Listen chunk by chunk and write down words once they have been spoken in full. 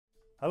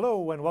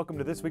Hello and welcome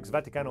to this week's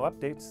Vaticano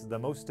Updates, the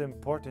most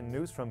important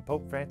news from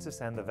Pope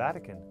Francis and the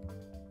Vatican.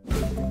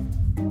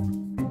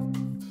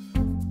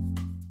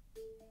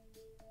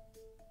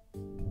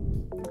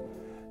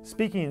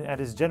 Speaking at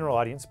his general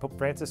audience, Pope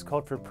Francis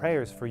called for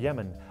prayers for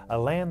Yemen, a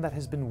land that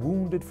has been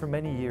wounded for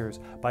many years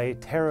by a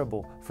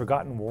terrible,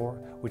 forgotten war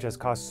which has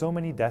caused so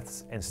many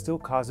deaths and still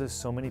causes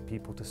so many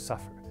people to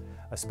suffer,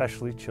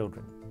 especially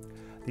children.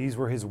 These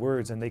were his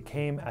words, and they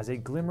came as a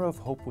glimmer of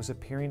hope was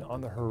appearing on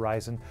the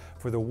horizon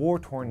for the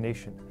war-torn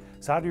nation.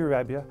 Saudi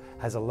Arabia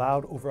has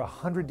allowed over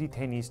 100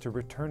 detainees to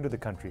return to the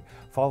country,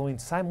 following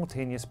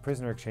simultaneous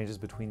prisoner exchanges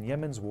between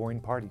Yemen's warring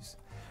parties.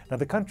 Now,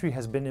 the country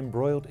has been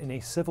embroiled in a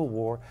civil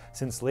war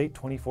since late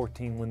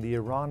 2014 when the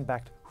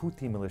Iran-backed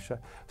Houthi militia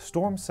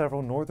stormed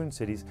several northern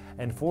cities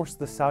and forced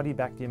the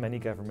Saudi-backed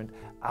Yemeni government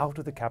out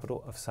of the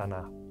capital of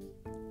Sana'a.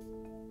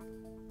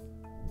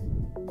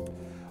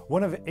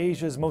 One of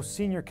Asia's most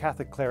senior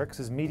Catholic clerics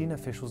is meeting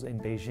officials in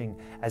Beijing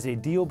as a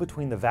deal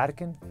between the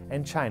Vatican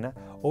and China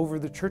over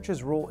the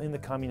Church's role in the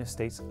communist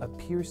states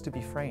appears to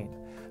be fraying.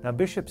 Now,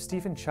 Bishop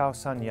Stephen Chow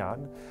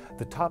San-Yan,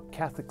 the top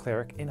Catholic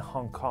cleric in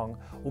Hong Kong,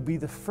 will be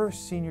the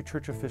first senior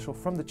church official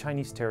from the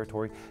Chinese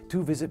territory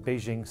to visit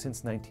Beijing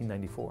since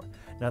 1994.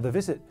 Now, the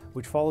visit,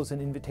 which follows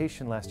an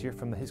invitation last year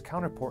from his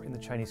counterpart in the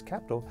Chinese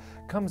capital,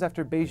 comes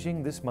after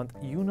Beijing this month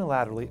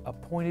unilaterally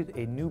appointed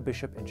a new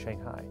bishop in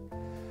Shanghai.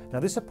 Now,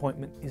 this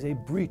appointment is a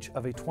breach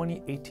of a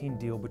 2018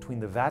 deal between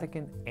the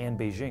Vatican and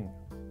Beijing.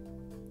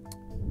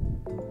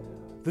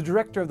 The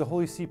director of the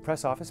Holy See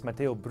Press Office,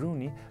 Matteo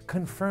Bruni,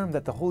 confirmed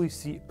that the Holy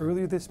See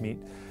earlier this week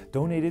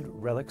donated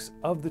relics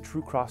of the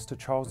True Cross to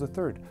Charles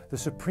III, the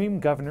Supreme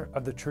Governor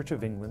of the Church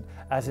of England,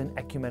 as an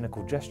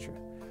ecumenical gesture.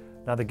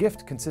 Now, the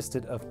gift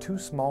consisted of two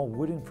small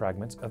wooden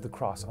fragments of the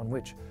cross on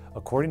which,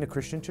 according to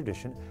Christian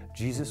tradition,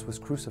 Jesus was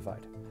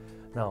crucified.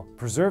 Now,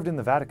 preserved in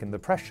the Vatican, the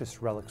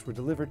precious relics were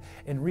delivered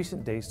in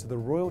recent days to the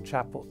Royal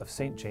Chapel of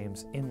St.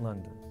 James in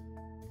London.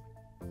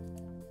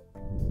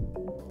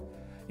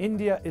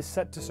 India is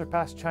set to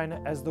surpass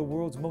China as the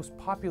world's most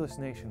populous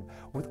nation,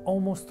 with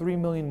almost 3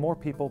 million more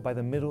people by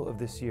the middle of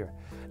this year.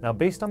 Now,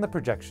 based on the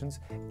projections,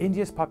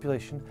 India's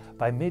population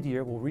by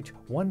mid-year will reach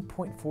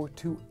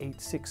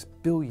 1.4286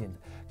 billion,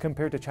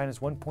 compared to China's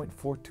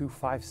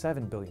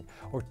 1.4257 billion,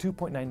 or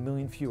 2.9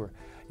 million fewer.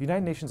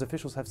 United Nations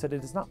officials have said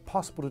it is not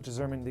possible to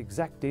determine the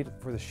exact date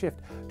for the shift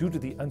due to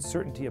the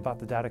uncertainty about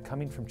the data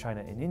coming from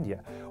China and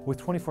India. With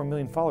 24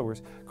 million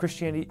followers,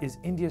 Christianity is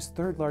India's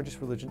third largest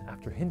religion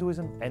after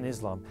Hinduism and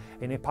Islam,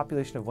 in a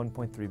population of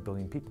 1.3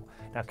 billion people.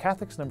 Now,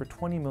 Catholics number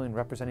 20 million,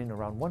 representing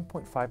around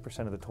 1.5%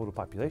 of the total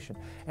population,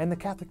 and the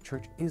Catholic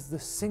Church is the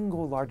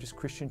single largest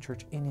Christian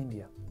church in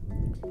India.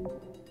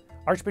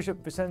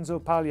 Archbishop Vincenzo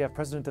Paglia,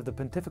 president of the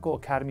Pontifical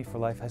Academy for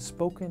Life, has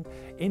spoken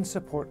in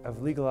support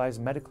of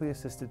legalized medically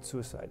assisted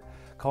suicide,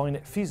 calling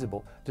it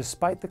feasible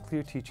despite the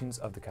clear teachings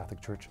of the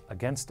Catholic Church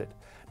against it.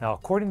 Now,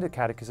 according to the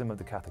Catechism of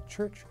the Catholic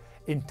Church,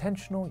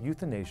 intentional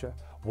euthanasia,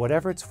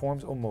 whatever its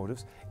forms or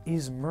motives,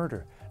 is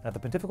murder. Now, the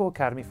Pontifical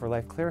Academy for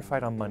Life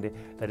clarified on Monday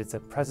that its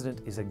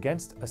president is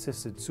against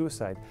assisted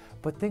suicide,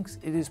 but thinks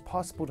it is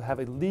possible to have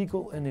a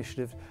legal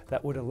initiative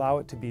that would allow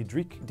it to be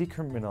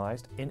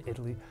decriminalized in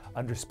Italy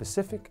under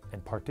specific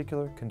and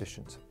particular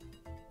conditions.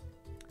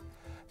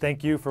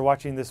 Thank you for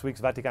watching this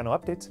week's Vaticano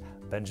Updates.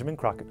 Benjamin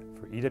Crockett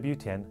for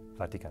EWTN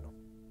Vaticano.